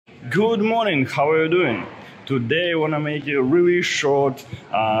Good morning, how are you doing? Today I want to make a really short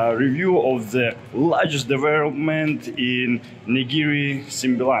review of the largest development in Negiri,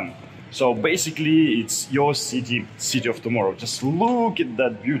 Simbilan. So basically it's your city of tomorrow. Just look at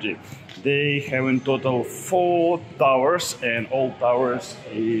that beauty. They have in total 4 towers, and all towers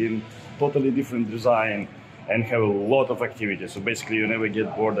in totally different design and have a lot of activity. So basically you never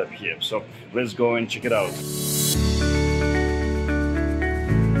get bored up here. So let's go and check it out.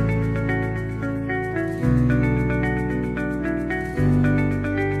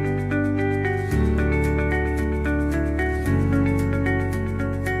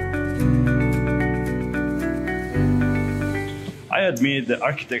 I admit the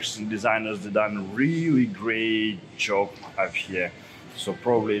architects and designers, they done a really great job up here. So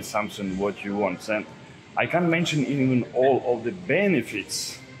probably it's something what you want. And I can't mention even all of the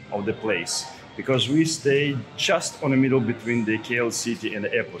benefits of the place, because we stay just on the middle between the KL city and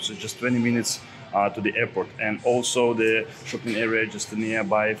the airport. So just 20 minutes to the airport, and also the shopping area just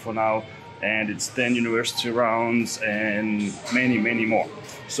nearby for now. And it's 10 university rounds and many more.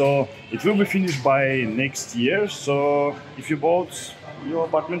 So it will be finished by next year. So if you bought your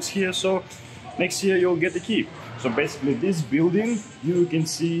apartments here, so next year you'll get the key. So basically this building you can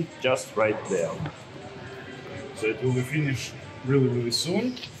see just right there. So it will be finished really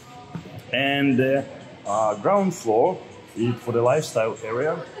soon. And the ground floor, for the lifestyle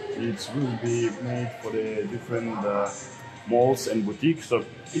area, it will be made for the different malls and boutiques. So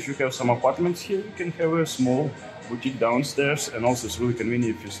if you have some apartments here, you can have a small boutique downstairs, and also it's really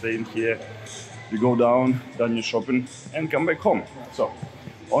convenient if you stay in here, you go down, done your shopping and come back home. So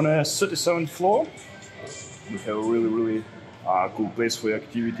on a 37th floor we have a really cool place for your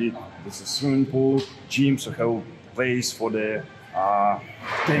activity. There's a swimming pool, gym, so have a place for the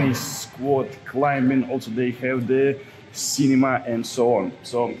tennis court, climbing. Also they have the cinema and so on.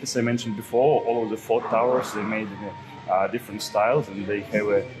 So as I mentioned before, all of the 4 towers, they made in different styles, and they have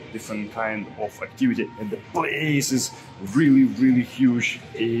a different kind of activity, and the place is really huge.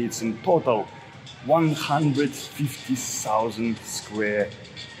 It's in total 150,000 square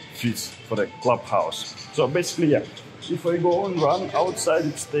feet for the clubhouse. So basically, yeah, if I go and run outside,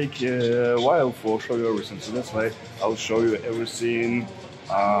 it takes a while for show you everything. So that's why I'll show you everything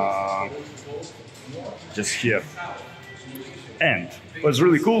just here. And what's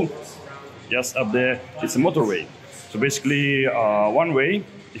really cool, just up there, it's a motorway. So basically, one way,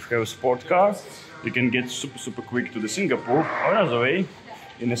 if you have a sport car, you can get super quick to the Singapore. Or another way,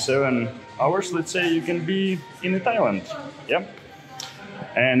 in 7 hours, let's say, you can be in Thailand. Yeah.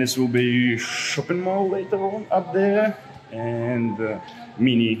 And this will be shopping mall later on up there, and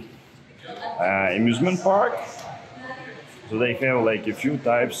mini amusement park. So they have like a few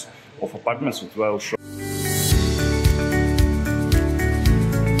types of apartments with well shops.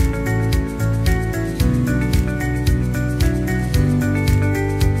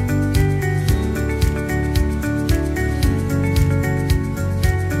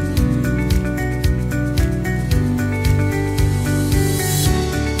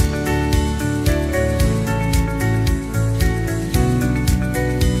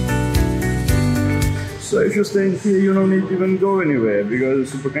 So if you're staying here, you don't need to even go anywhere, because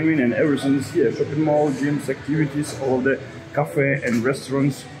it's super convenient. Everything is here: shopping mall, gyms, activities, all the cafe and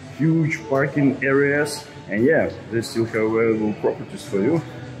restaurants, huge parking areas, and yeah, they still have available properties for you.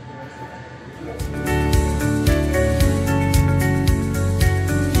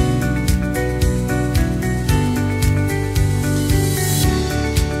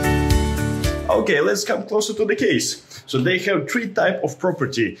 Okay, let's come closer to the case. So they have 3 types of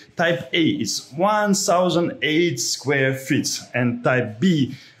property. Type A is 1008 square feet, and type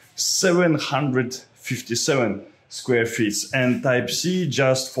B 757 square feet, and type C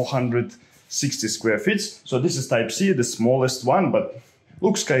just 460 square feet. So this is type C, the smallest one, but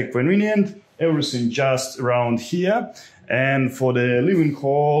looks quite convenient. Everything just around here. And for the living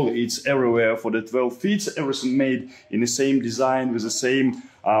hall, it's everywhere for the 12 feet. Everything made in the same design with the same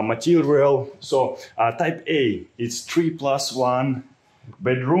material. So type A, it's 3+1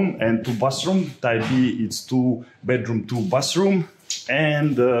 bedroom and 2 bathroom. Type B, it's 2 bedroom, 2 bathroom.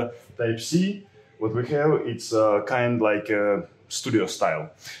 And type C, what we have, it's kind like a studio style.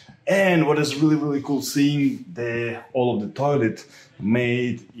 And what is really cool, seeing all of the toilet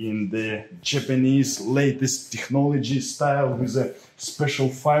made in the Japanese latest technology style with a special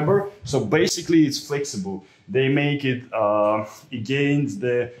fiber. So basically it's flexible. They make it against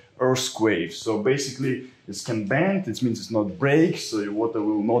the earthquake. So basically it can bend, it means it's not break, so your water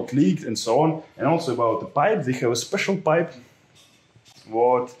will not leak and so on. And also about the pipe, they have a special pipe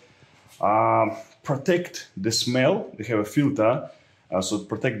what protect the smell. They have a filter so to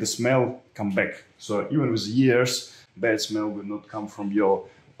protect the smell come back. So even with years, bad smell will not come from your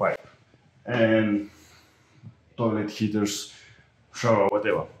pipe. And toilet heaters, shower,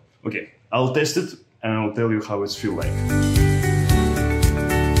 whatever. Okay, I'll test it and I'll tell you how it feels like.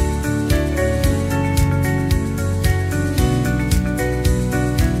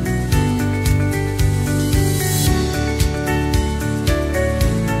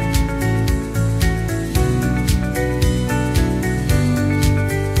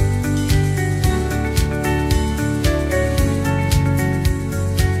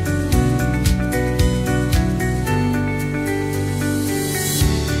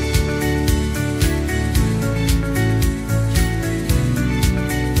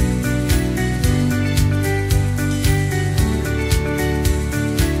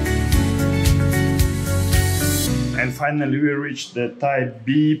 And finally we reached the type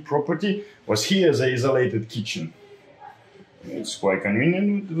B property. Was here the isolated kitchen. It's quite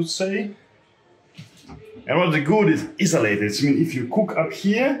convenient, I would say. And what the good is isolated. I mean, if you cook up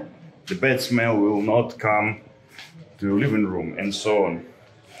here, the bad smell will not come to the living room and so on.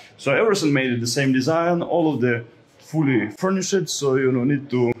 So everything made it the same design, all of the fully furnished, so you don't need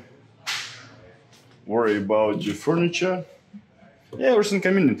to worry about your furniture. Yeah, everything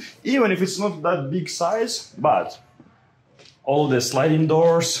convenient. Even if it's not that big size, but all the sliding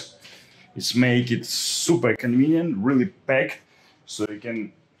doors, it's make it super convenient, really packed, so you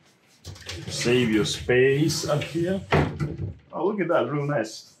can save your space up here. Oh, look at that, real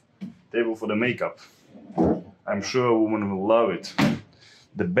nice table for the makeup. I'm sure a woman will love it.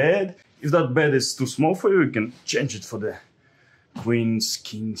 The bed, if that bed is too small for you, you can change it for the queen's,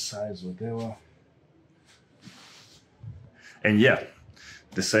 king size, whatever. And yeah,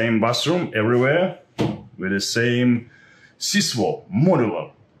 the same bathroom everywhere with the same Siswo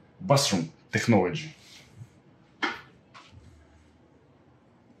modular bathroom technology.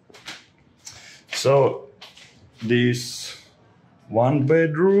 So this one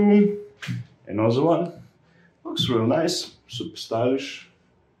bedroom, another one, looks real nice, super stylish.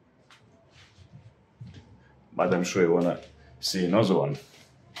 But I'm sure you wanna see another one,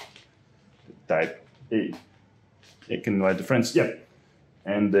 type A. You can invite the friends, yeah.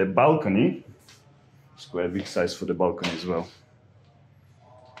 And the balcony, it's quite a big size for the balcony as well.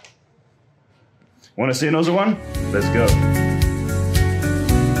 Wanna see another one? Let's go.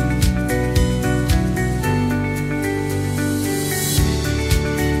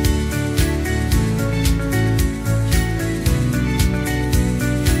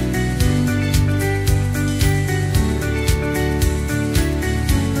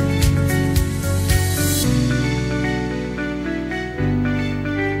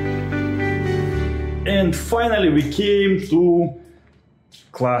 And finally we came to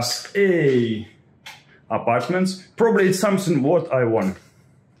Class A apartments. Probably it's something what I want.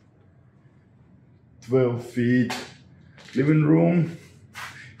 12 feet living room,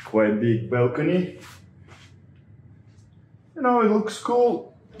 quite big balcony. You know, it looks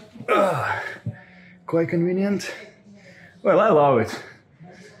cool. Quite convenient. Well, I love it.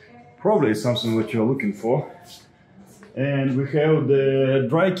 Probably it's something what you're looking for. And we have the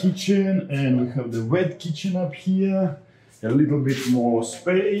dry kitchen and we have the wet kitchen up here. A little bit more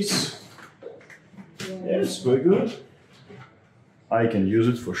space. Yeah, it's quite good. I can use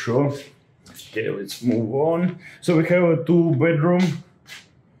it for sure. Okay, let's move on. So we have a 2-bedroom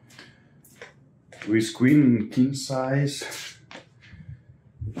with queen and king size.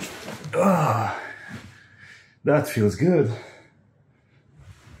 That feels good.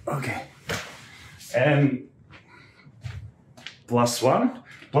 Okay. And plus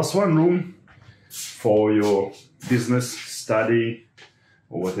one room for your business, study,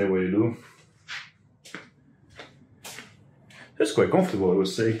 or whatever you do. It's quite comfortable, I would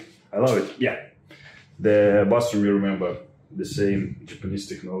say. I love it. Yeah. The bathroom, you remember, the same Japanese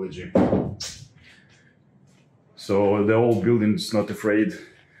technology. So the whole building is not afraid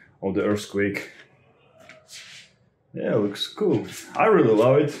of the earthquake. Yeah, looks cool. I really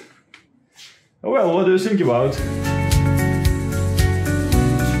love it. Well, what do you think about it?